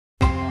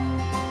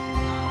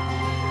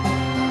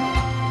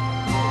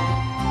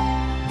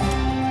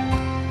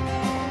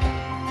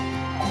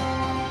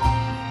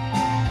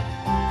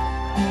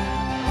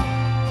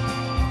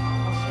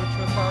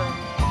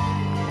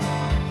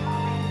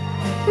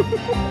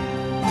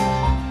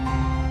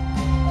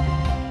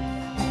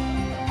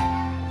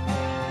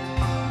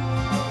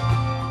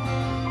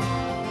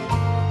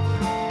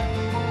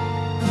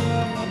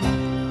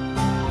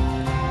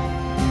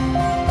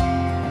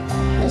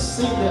Let's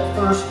sing that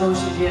first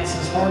verse again. It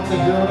says, hark the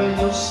herald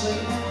angels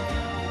sing.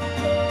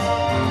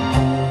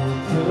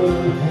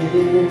 Hark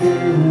the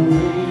herald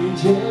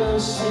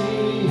angels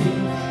sing.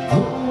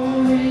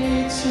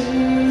 Glory to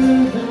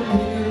the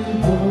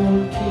newborn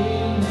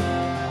King.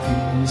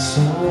 Peace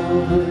on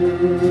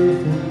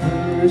earth and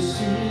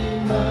mercy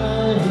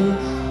mild.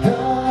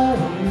 God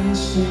and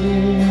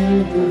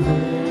sinner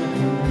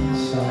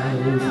reconciled.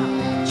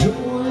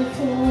 Joy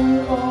for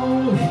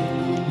all ye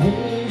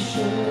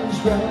nations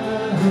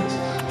rise.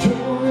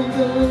 Join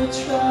the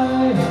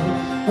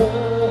triumph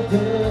of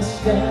the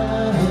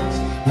skies.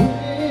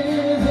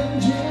 With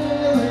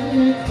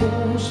angelic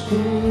hosts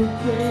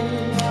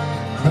proclaim,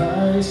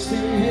 Christ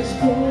is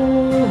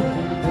born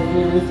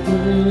in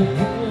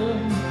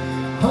Bethlehem.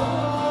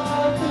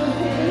 Hark the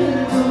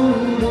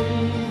herald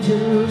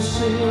angels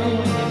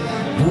sing.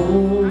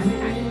 Glory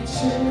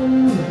to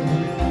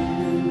the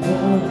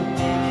newborn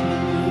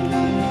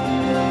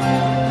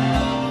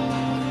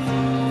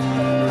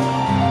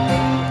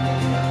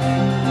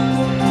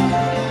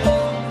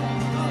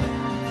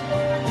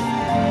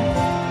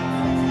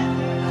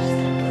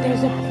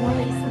There's a point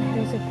where he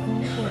says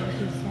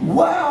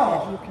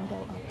Wow! you can go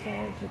up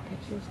there and take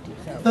pictures too.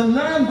 The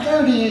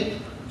 9:30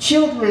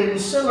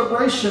 Children's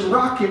Celebration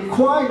Rocket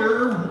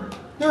Choir,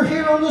 they're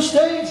here on the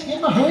stage.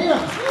 Give them a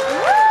hand.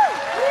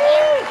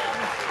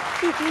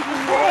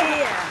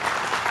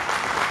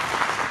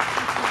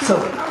 So,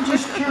 I'm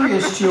just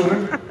curious,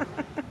 children.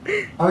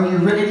 Are you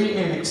ready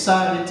and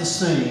excited to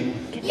sing?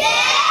 Get a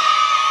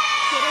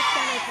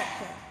center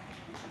picture.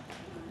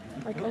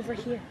 Like over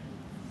here.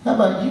 How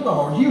about you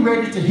all? Are you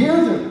ready to hear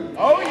them?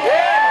 Oh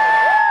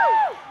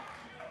yeah!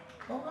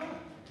 All right.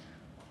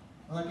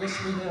 Well, I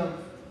guess we have...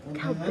 Look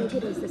how big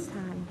it is this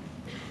time.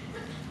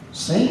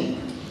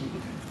 Sing.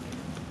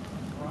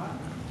 All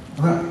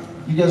right.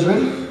 You guys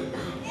ready?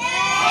 Yeah!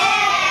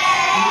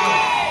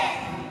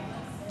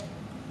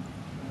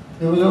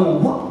 Here we go.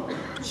 1,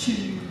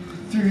 2,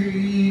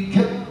 3,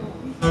 go.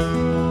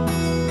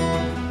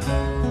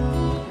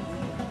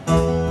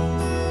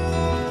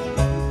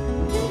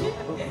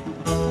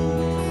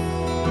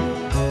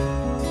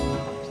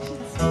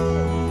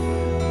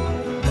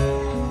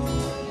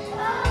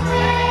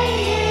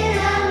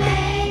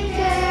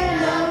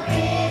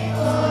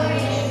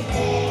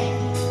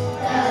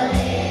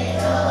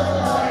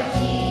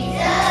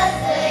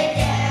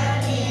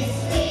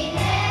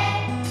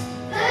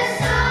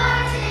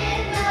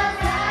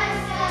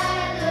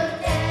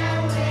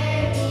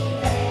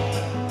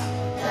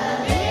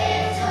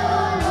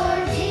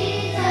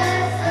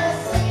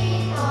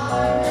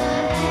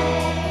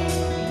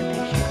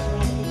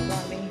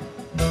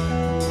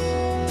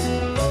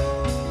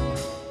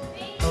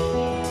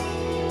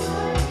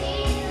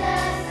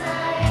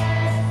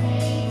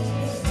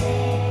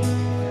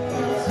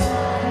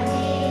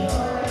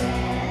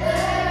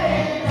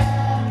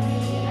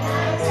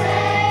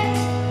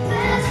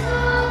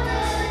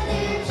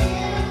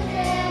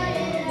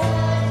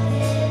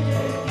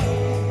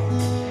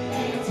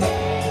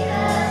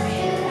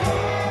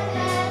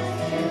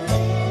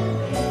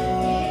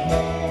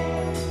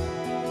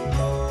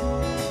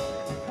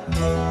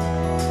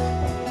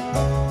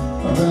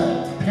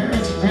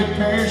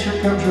 Here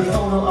comes your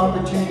photo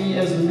opportunity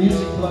as the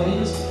music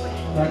plays.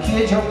 Now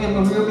kids, y'all give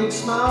them a real big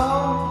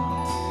smile.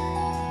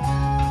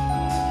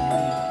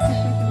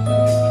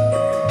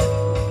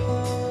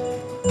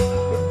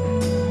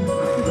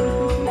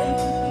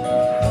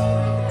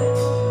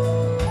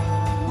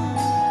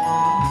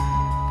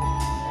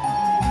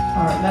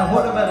 All right, now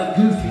what about a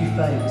goofy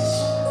face?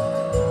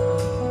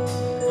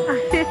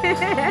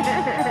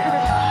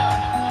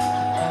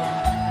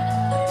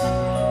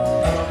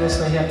 I guess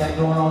they have that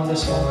going on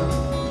this morning.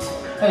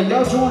 Hey,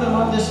 y'all join them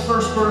on this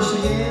first verse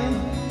again.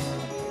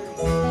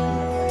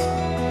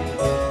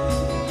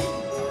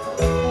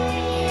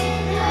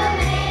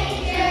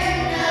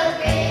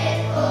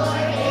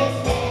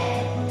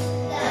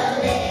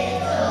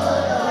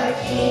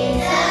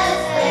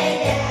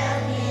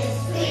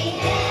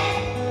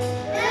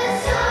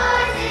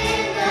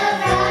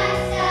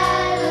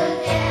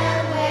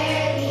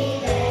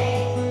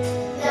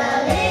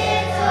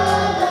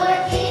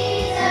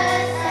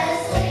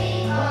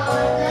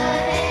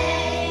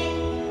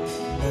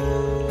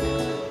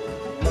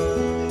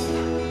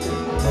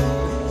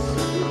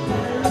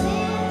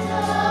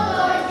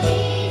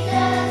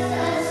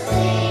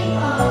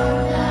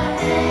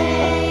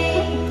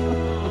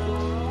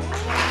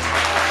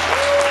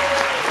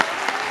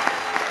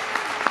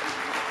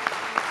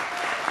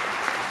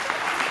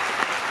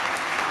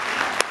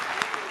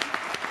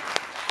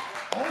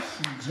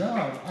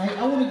 Job.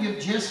 I want to give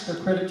Jessica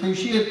credit too.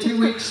 She had 2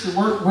 weeks to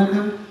work with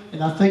him,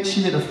 and I think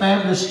she did a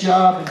fabulous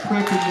job in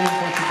prepping them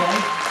for today.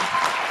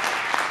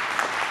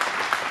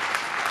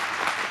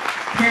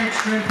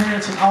 Parents,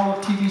 grandparents, and all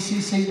of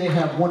TVCC, they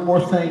have one more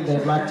thing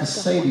they'd like to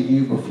say to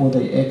you before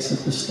they exit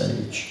the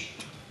stage.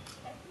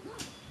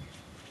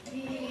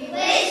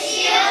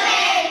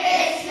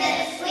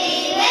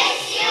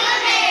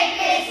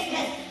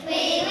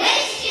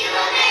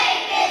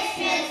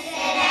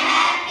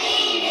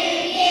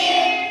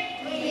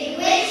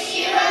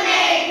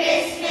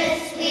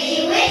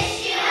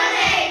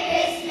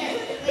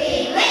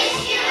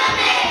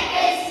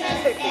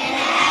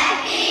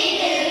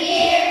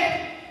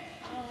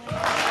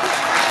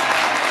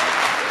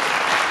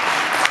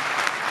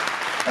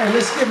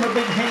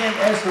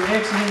 as they're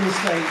exiting the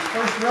stage.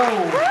 First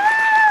row.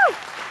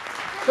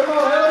 Come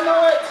on, let them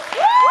know it.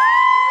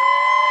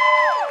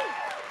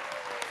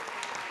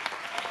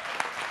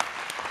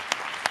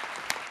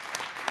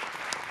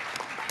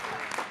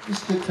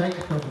 Just to take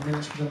a couple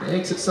minutes for them to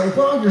exit. So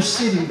while you're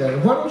sitting there,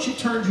 why don't you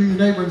turn to your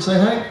neighbor and say,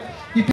 hey,